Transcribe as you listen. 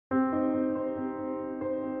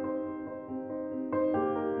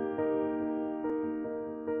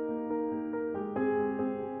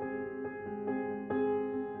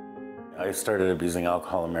I started abusing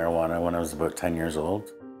alcohol and marijuana when I was about 10 years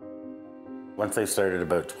old. Once I started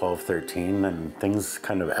about 12, 13, then things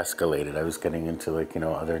kind of escalated. I was getting into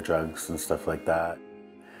other drugs and stuff like that.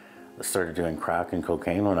 I started doing crack and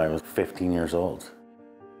cocaine when I was 15 years old.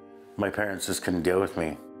 My parents just couldn't deal with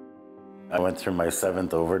me. I went through my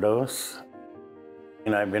 7th overdose,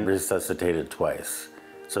 and I've been resuscitated twice.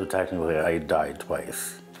 So technically I died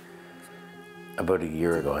twice. About a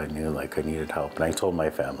year ago I knew I needed help, and I told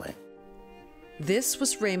my family. This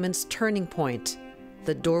was Raymond's turning point,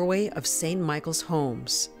 the doorway of St. Michael's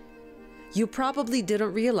Homes. You probably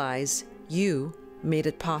didn't realize you made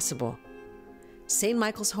it possible. St.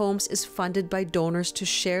 Michael's Homes is funded by donors to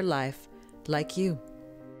share life like you.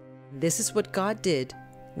 This is what God did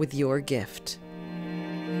with your gift.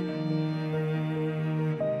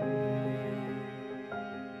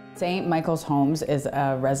 St. Michael's Homes is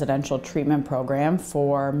a residential treatment program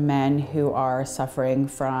for men who are suffering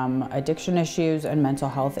from addiction issues and mental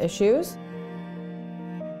health issues.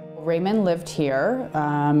 Raymond lived here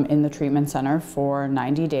in the treatment center for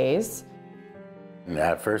 90 days.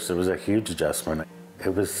 At first it was a huge adjustment.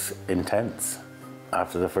 It was intense.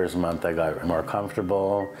 After the first month I got more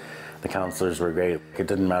comfortable. The counselors were great. It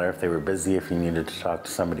didn't matter if they were busy, if you needed to talk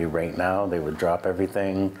to somebody right now, they would drop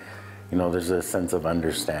everything. There's a sense of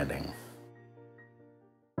understanding.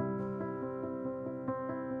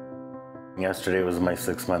 Yesterday was my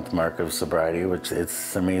 6-month mark of sobriety, which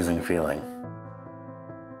it's an amazing feeling.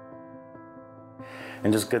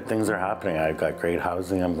 And just good things are happening. I've got great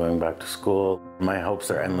housing, I'm going back to school. My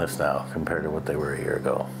hopes are endless now compared to what they were a year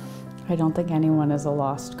ago. I don't think anyone is a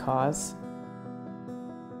lost cause.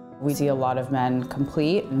 We see a lot of men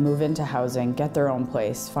complete, move into housing, get their own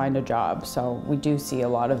place, find a job. So we do see a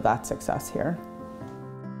lot of that success here.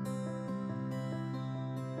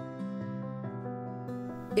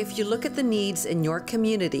 If you look at the needs in your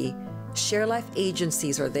community, ShareLife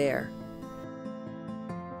agencies are there.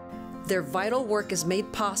 Their vital work is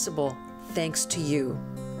made possible thanks to you.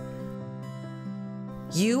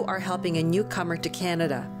 You are helping a newcomer to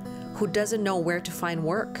Canada who doesn't know where to find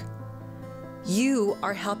work. You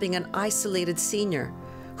are helping an isolated senior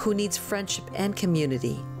who needs friendship and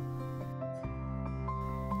community.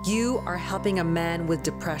 You are helping a man with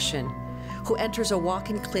depression who enters a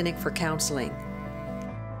walk-in clinic for counseling.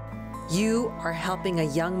 You are helping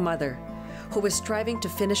a young mother who is striving to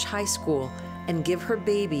finish high school and give her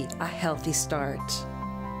baby a healthy start.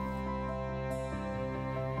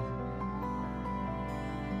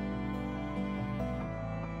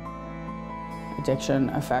 Addiction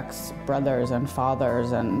affects brothers and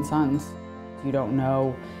fathers and sons. You don't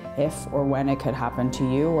know if or when it could happen to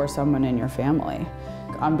you or someone in your family.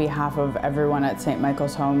 On behalf of everyone at St.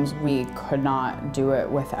 Michael's Homes, we could not do it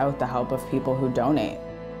without the help of people who donate.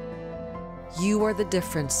 You are the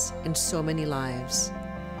difference in so many lives.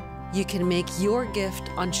 You can make your gift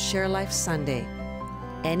on ShareLife Sunday,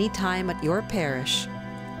 anytime at your parish,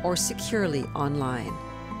 or securely online.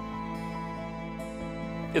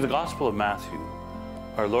 In the Gospel of Matthew,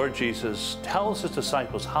 our Lord Jesus tells his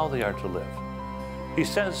disciples how they are to live. He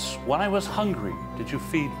says, "When I was hungry, did you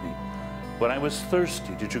feed me? When I was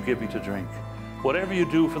thirsty, did you give me to drink? Whatever you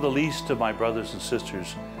do for the least of my brothers and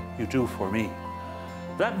sisters, you do for me."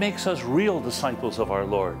 That makes us real disciples of our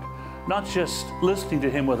Lord, not just listening to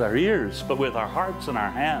him with our ears, but with our hearts and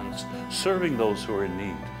our hands, serving those who are in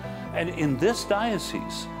need. And in this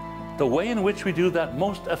diocese, the way in which we do that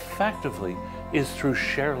most effectively is through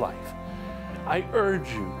ShareLife. I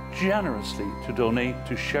urge you generously to donate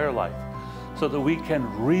to ShareLife so that we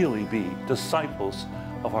can really be disciples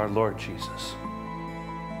of our Lord Jesus.